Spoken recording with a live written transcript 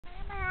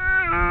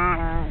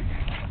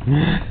She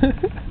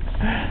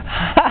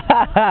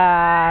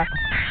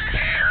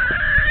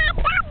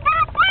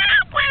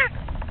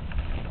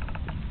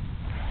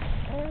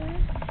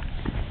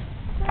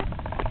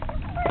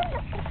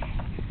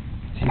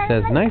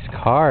says, nice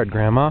card,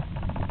 Grandma.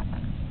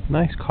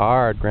 Nice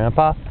card,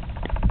 Grandpa.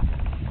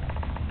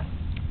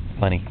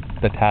 Funny.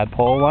 The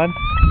tadpole one?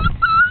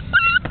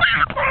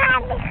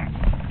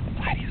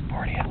 Heidi's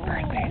 40th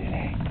birthday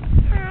today.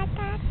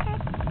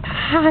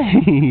 Hi!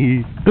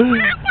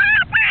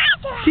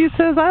 She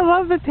says, I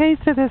love the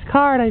taste of this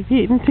card. I've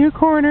eaten 2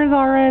 corners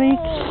already,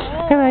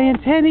 and I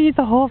intend to eat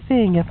the whole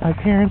thing if my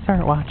parents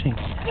aren't watching.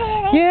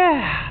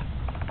 Yeah!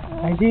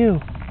 I do.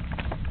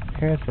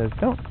 Hera says,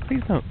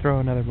 please don't throw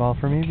another ball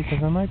for me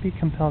because I might be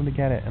compelled to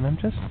get it, and I'm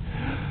just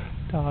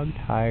dog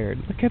tired.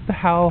 Look at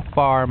how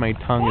far my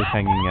tongue is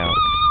hanging out.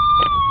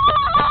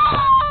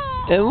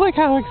 And look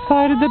how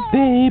excited the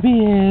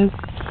baby is.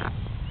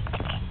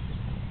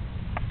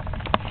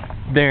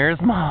 There's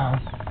Mom.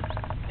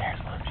 There's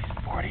Mom. She's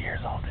 40 years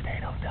old today.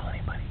 Don't tell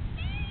anybody.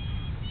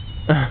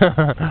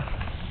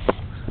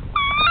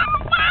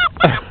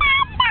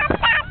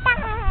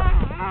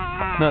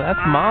 No,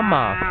 that's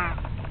Mama.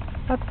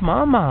 That's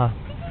Mama.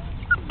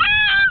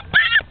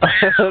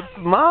 That's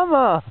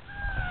Mama.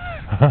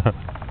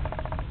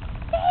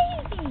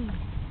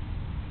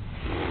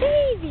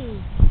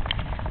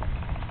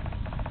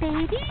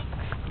 Baby,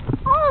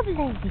 old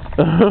lady.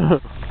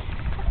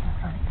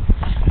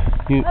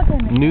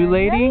 New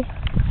lady,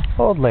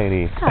 old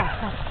lady.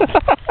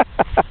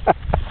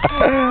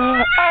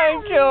 Hey,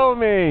 kill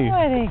me.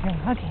 There you go.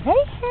 Okay,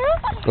 ready, Hera?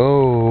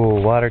 Oh,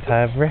 water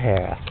time for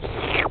Hera.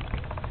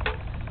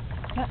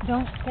 No,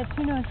 don't get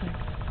too noisy.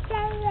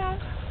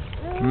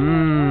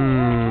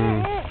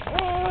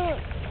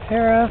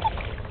 Hera,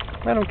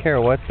 I don't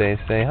care what they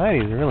say.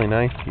 Heidi's really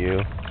nice to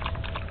you.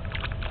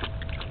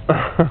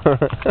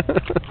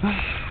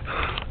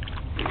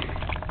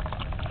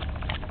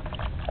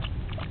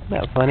 Isn't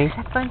that funny? Is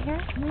that fun,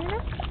 Hera?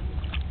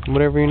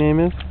 Whatever your name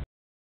is.